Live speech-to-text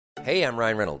Hey, I'm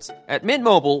Ryan Reynolds. At Mint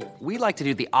Mobile, we like to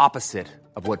do the opposite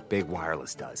of what Big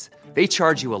Wireless does. They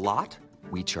charge you a lot,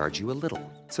 we charge you a little.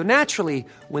 So naturally,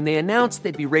 when they announced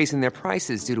they'd be raising their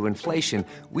prices due to inflation,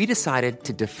 we decided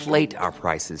to deflate our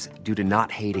prices due to not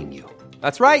hating you.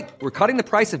 That's right. We're cutting the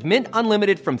price of Mint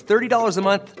Unlimited from $30 a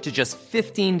month to just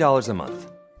 $15 a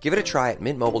month. Give it a try at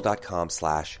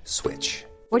mintmobile.com/switch.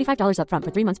 $45 up front for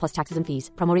 3 months plus taxes and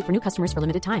fees. Promo rate for new customers for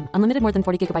limited time. Unlimited more than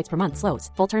 40 gigabytes per month. Slows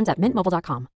full terms at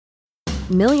mintmobile.com.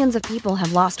 Millions of people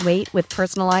have lost weight with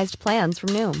personalized plans from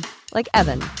Noom. Like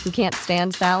Evan, who can't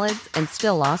stand salads and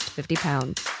still lost 50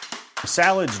 pounds.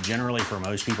 Salads generally for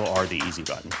most people are the easy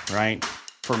button, right?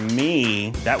 For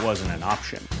me, that wasn't an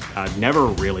option. I never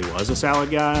really was a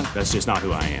salad guy. That's just not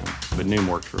who I am. But Noom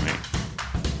worked for me.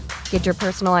 Get your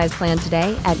personalized plan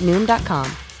today at Noom.com.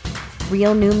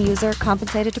 Real Noom user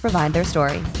compensated to provide their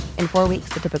story. In 4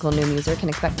 weeks, the typical Noom user can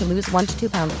expect to lose 1 to 2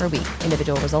 pounds per week.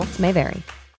 Individual results may vary.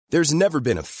 There's never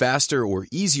been a faster or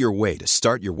easier way to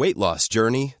start your weight loss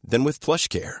journey than with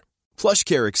PlushCare.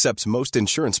 PlushCare accepts most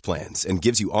insurance plans and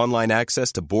gives you online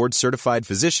access to board-certified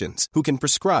physicians who can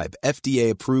prescribe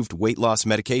FDA-approved weight loss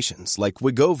medications like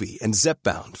Wegovy and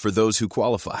Zepbound for those who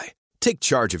qualify. Take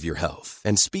charge of your health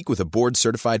and speak with a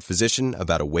board-certified physician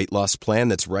about a weight loss plan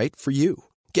that's right for you.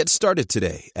 Get started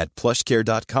today at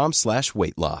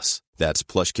plushcare.com/weight loss. That's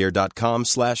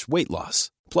plushcare.com/weight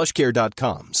loss.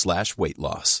 plushcare.com/weight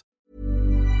loss.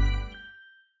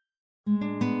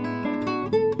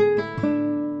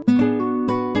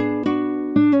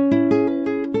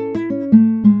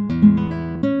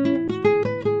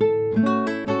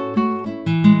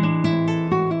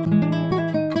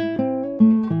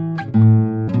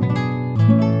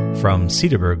 From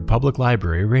Cedarburg Public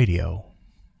Library Radio.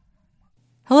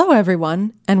 Hello,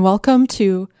 everyone, and welcome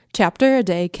to Chapter a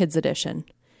Day Kids Edition.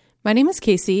 My name is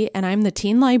Casey, and I'm the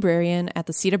teen librarian at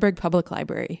the Cedarburg Public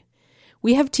Library.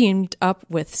 We have teamed up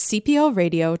with CPL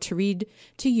Radio to read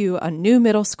to you a new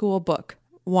middle school book,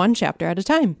 one chapter at a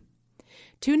time.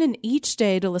 Tune in each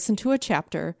day to listen to a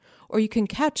chapter, or you can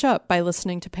catch up by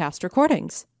listening to past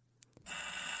recordings.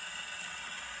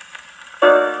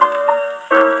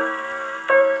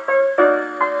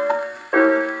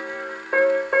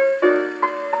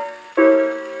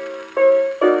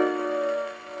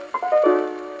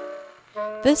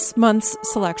 This month's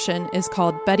selection is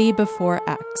called Betty Before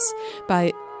X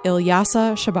by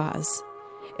Ilyasa Shabazz.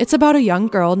 It's about a young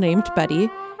girl named Betty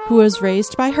who was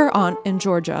raised by her aunt in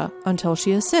Georgia until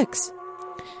she is 6.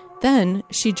 Then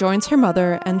she joins her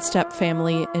mother and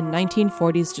step-family in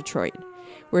 1940s Detroit,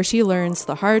 where she learns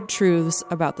the hard truths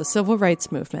about the civil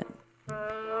rights movement.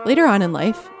 Later on in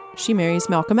life, she marries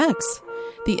Malcolm X,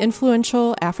 the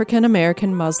influential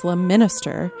African-American Muslim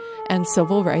minister and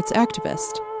civil rights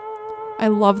activist. I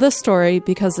love this story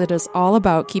because it is all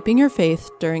about keeping your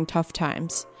faith during tough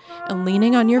times and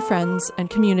leaning on your friends and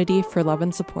community for love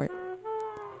and support.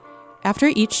 After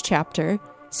each chapter,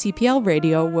 CPL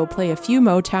Radio will play a few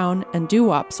Motown and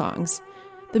doo-wop songs,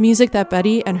 the music that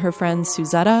Betty and her friends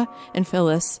Suzetta and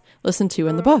Phyllis listen to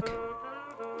in the book.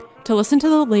 To listen to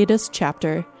the latest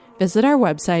chapter, visit our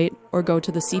website or go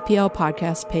to the CPL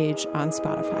podcast page on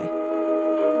Spotify.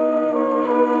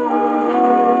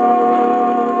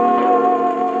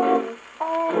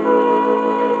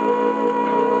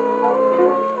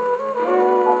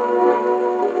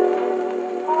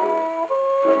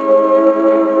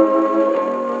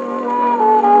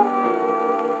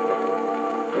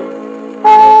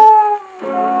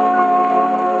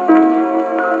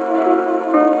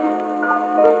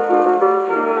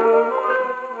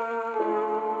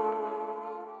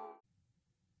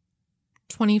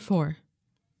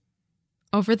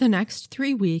 Over the next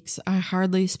 3 weeks, I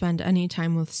hardly spend any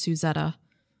time with Suzetta.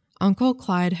 Uncle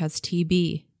Clyde has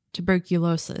TB,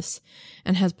 tuberculosis,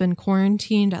 and has been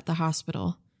quarantined at the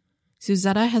hospital.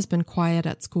 Suzetta has been quiet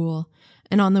at school,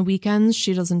 and on the weekends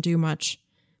she doesn't do much.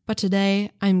 But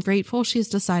today, I'm grateful she's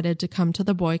decided to come to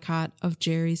the boycott of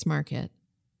Jerry's Market.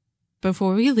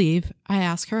 Before we leave, I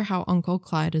ask her how Uncle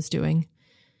Clyde is doing.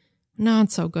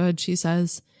 Not so good, she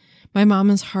says. My mom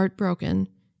is heartbroken.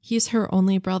 He's her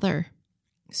only brother.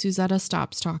 Suzetta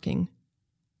stops talking.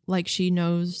 Like she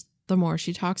knows the more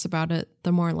she talks about it,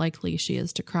 the more likely she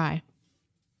is to cry.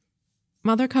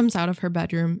 Mother comes out of her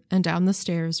bedroom and down the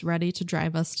stairs ready to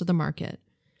drive us to the market.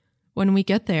 When we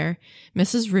get there,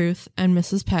 Mrs. Ruth and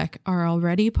Mrs. Peck are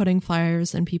already putting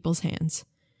flyers in people's hands.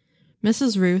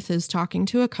 Mrs. Ruth is talking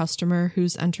to a customer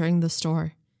who's entering the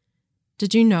store.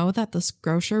 Did you know that this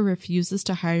grocer refuses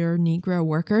to hire Negro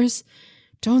workers?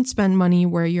 Don't spend money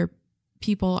where your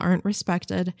people aren't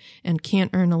respected and can't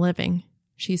earn a living,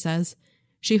 she says.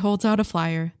 She holds out a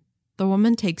flyer. The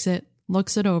woman takes it,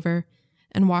 looks it over,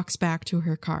 and walks back to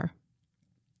her car.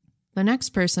 The next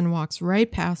person walks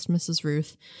right past Mrs.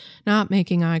 Ruth, not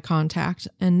making eye contact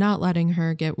and not letting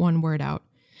her get one word out.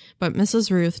 But Mrs.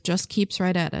 Ruth just keeps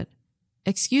right at it.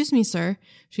 "Excuse me, sir,"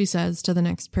 she says to the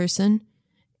next person,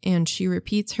 and she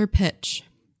repeats her pitch.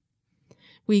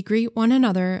 We greet one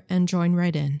another and join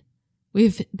right in.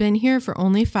 We've been here for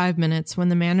only 5 minutes when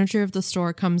the manager of the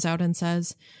store comes out and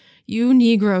says, "You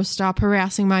Negroes stop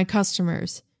harassing my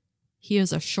customers." He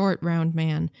is a short, round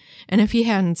man, and if he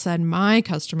hadn't said my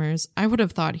customers, I would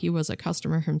have thought he was a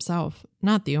customer himself,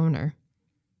 not the owner.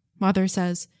 Mother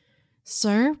says,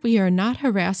 "Sir, we are not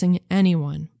harassing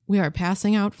anyone. We are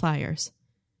passing out flyers.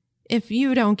 If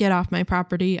you don't get off my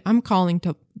property, I'm calling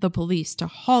to the police to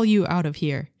haul you out of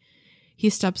here." He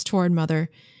steps toward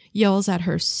Mother, yells at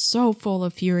her so full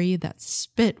of fury that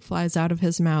spit flies out of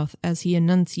his mouth as he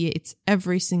enunciates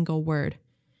every single word.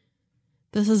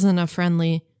 This isn't a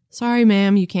friendly, "Sorry,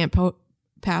 ma'am, you can't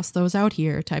pass those out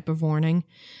here" type of warning.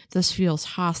 This feels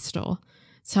hostile.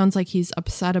 Sounds like he's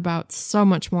upset about so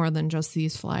much more than just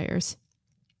these flyers.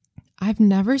 I've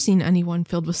never seen anyone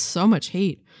filled with so much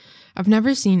hate. I've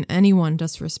never seen anyone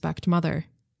disrespect Mother.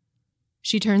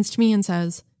 She turns to me and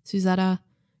says, "Suzetta,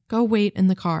 go wait in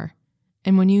the car.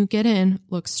 And when you get in,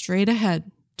 look straight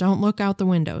ahead. Don't look out the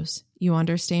windows. You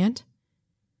understand?"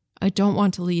 I don't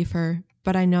want to leave her,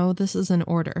 but I know this is an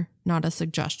order, not a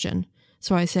suggestion.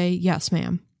 So I say, "Yes,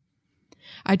 ma'am."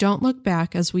 I don't look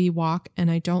back as we walk, and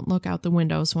I don't look out the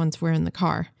windows once we're in the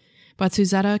car. But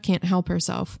Suzetta can't help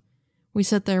herself. We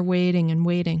sit there waiting and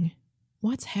waiting.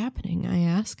 "What's happening?" I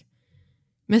ask.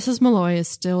 Mrs. Malloy is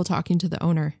still talking to the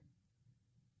owner.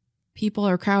 People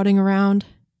are crowding around.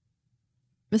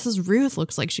 Mrs. Ruth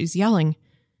looks like she's yelling.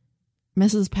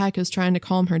 Mrs. Peck is trying to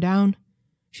calm her down,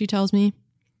 she tells me.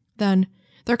 Then,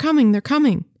 "They're coming, they're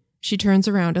coming." She turns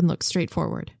around and looks straight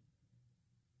forward.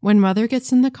 When Mother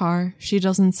gets in the car, she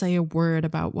doesn't say a word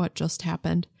about what just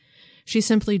happened. She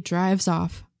simply drives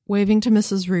off, waving to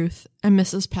Mrs. Ruth and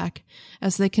Mrs. Peck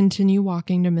as they continue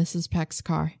walking to Mrs. Peck's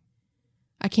car.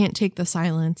 I can't take the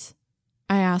silence.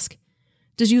 I ask,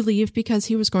 "Did you leave because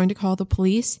he was going to call the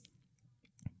police?"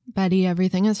 "Betty,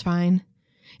 everything is fine."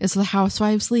 "Is the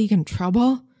Housewives League in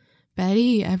trouble?"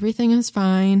 "Betty, everything is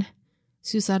fine."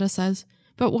 Suzetta says,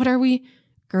 "But what are we—"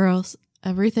 "Girls,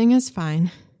 everything is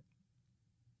fine."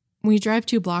 We drive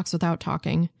 2 blocks without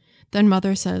talking. Then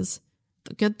Mother says,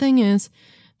 "The good thing is,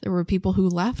 there were people who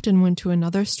left and went to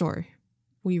another store.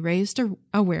 We raised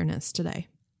awareness today."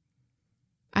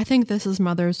 I think this is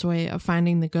Mother's way of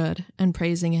finding the good and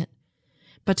praising it.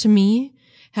 But to me,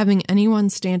 having anyone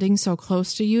standing so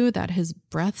close to you that his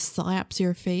breath slaps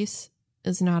your face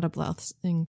is not a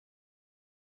blessing.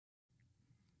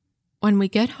 When we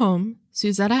get home,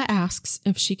 Suzetta asks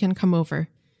if she can come over.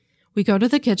 We go to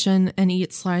the kitchen and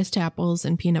eat sliced apples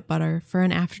and peanut butter for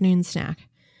an afternoon snack.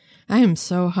 I am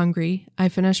so hungry, I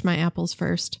finish my apples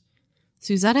first.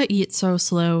 Suzetta eats so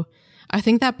slow, I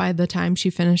think that by the time she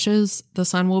finishes, the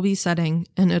sun will be setting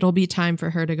and it'll be time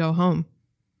for her to go home.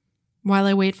 While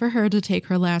I wait for her to take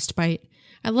her last bite,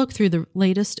 I look through the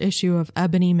latest issue of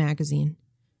Ebony magazine.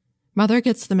 Mother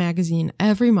gets the magazine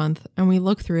every month and we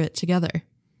look through it together.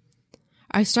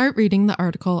 I start reading the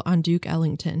article on Duke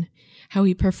Ellington, how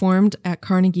he performed at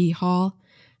Carnegie Hall,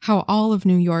 how all of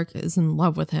New York is in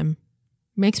love with him.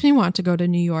 Makes me want to go to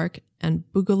New York and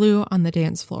boogaloo on the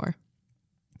dance floor.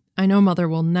 I know Mother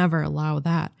will never allow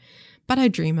that, but I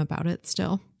dream about it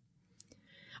still.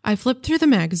 I flip through the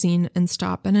magazine and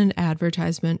stop at an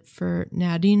advertisement for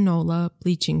Nadine Nola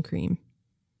bleaching cream.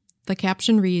 The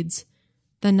caption reads,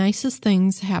 "The nicest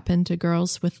things happen to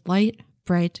girls with light,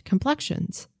 bright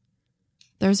complexions."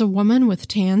 There's a woman with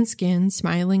tan skin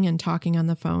smiling and talking on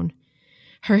the phone.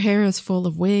 Her hair is full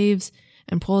of waves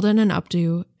and pulled in an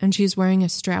updo, and she's wearing a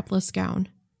strapless gown.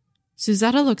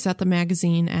 Suzetta looks at the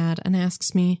magazine ad and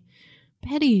asks me,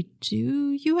 "Betty,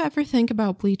 do you ever think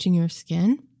about bleaching your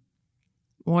skin?"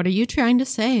 "What are you trying to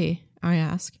say?" I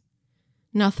ask.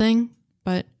 "Nothing,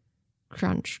 but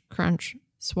crunch, crunch,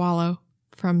 swallow,"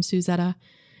 from Suzetta.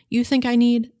 "You think I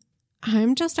need—"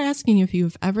 "I'm just asking if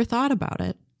you've ever thought about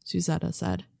it," Suzetta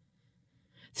said.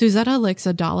 Suzetta licks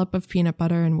a dollop of peanut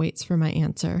butter and waits for my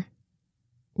answer.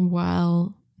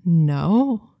 "Well,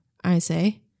 no," I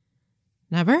say.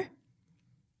 "Never?"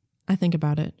 I think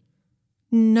about it.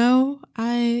 "No,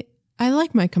 I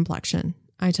like my complexion,"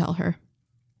 I tell her.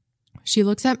 She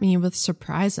looks at me with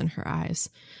surprise in her eyes,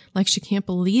 like she can't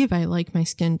believe I like my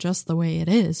skin just the way it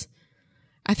is.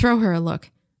 I throw her a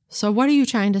look. "So what are you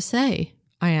trying to say?"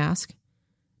 I ask.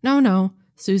 No,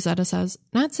 Suzetta says,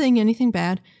 "Not saying anything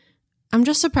bad. I'm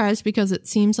just surprised because it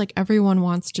seems like everyone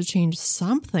wants to change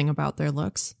something about their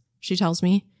looks, she tells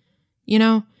me. You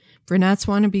know, brunettes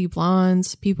want to be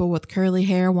blondes, people with curly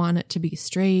hair want it to be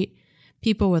straight,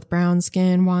 people with brown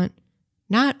skin want...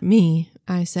 Not me,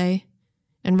 I say.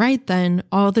 And right then,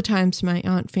 all the times my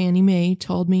Aunt Fannie Mae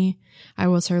told me I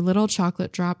was her little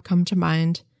chocolate drop come to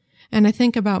mind, and I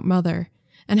think about Mother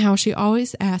and how she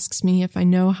always asks me if I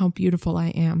know how beautiful I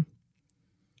am.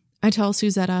 I tell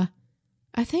Suzetta,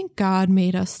 I think God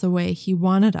made us the way He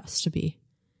wanted us to be.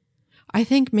 I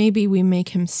think maybe we make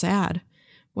Him sad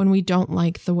when we don't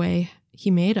like the way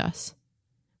He made us,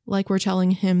 like we're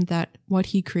telling Him that what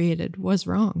He created was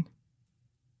wrong.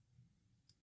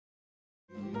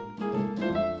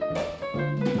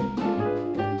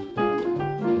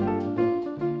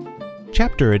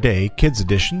 Chapter a Day Kids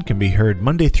Edition can be heard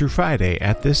Monday through Friday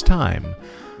at this time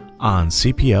on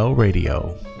CPL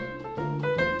Radio.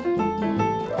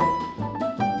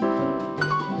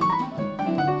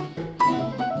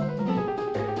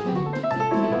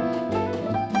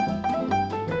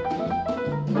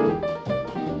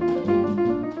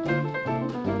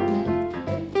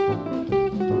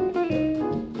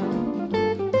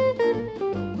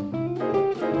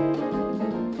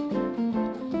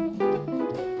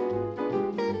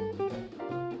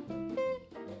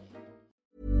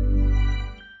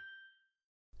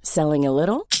 Selling a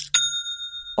little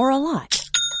or a lot?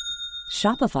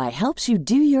 Shopify helps you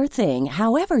do your thing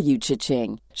however you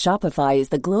cha-ching. Shopify is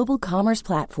the global commerce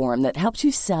platform that helps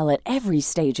you sell at every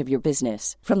stage of your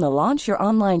business. From the launch your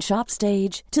online shop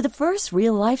stage to the first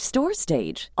real-life store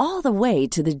stage, all the way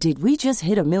to the did we just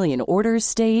hit a million orders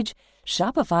stage.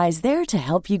 Shopify is there to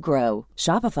help you grow.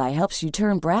 Shopify helps you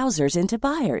turn browsers into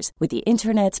buyers with the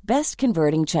internet's best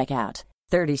converting checkout.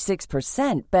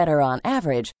 36% better on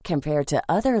average compared to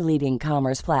other leading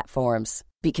commerce platforms.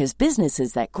 Because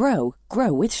businesses that grow,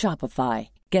 grow with Shopify.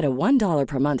 Get a $1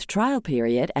 per month trial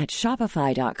period at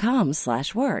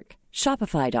shopify.com/work.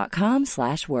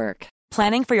 Shopify.com/work.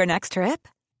 Planning for your next trip?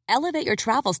 Elevate your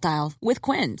travel style with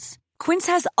Quince. Quince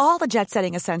has all the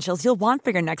jet-setting essentials you'll want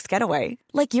for your next getaway,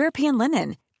 like European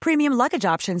linen, premium luggage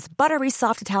options, buttery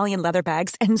soft Italian leather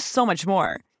bags, and so much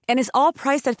more. And is all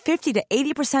priced at 50 to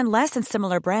 80% less than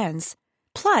similar brands.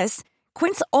 Plus,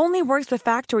 Quince only works with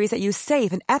factories that use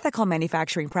safe and ethical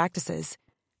manufacturing practices.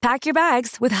 Pack your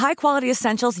bags with high-quality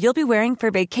essentials you'll be wearing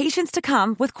for vacations to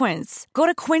come with Quince. Go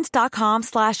to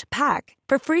quince.com/pack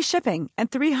for free shipping and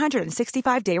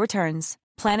 365-day returns.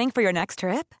 Planning for your next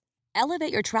trip?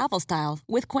 Elevate your travel style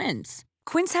with Quince.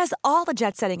 Quince has all the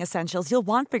jet-setting essentials you'll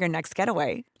want for your next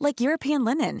getaway, like European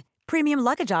linen, premium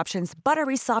luggage options,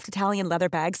 buttery soft Italian leather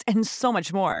bags, and so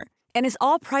much more. And is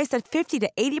all priced at 50 to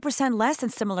 80% less than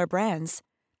similar brands.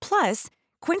 Plus,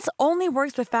 Quince only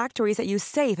works with factories that use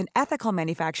safe and ethical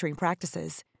manufacturing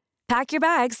practices. Pack your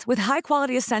bags with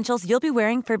high-quality essentials you'll be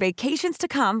wearing for vacations to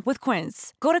come with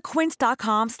Quince. Go to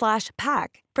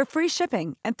quince.com/pack for free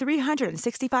shipping and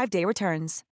 365-day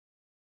returns.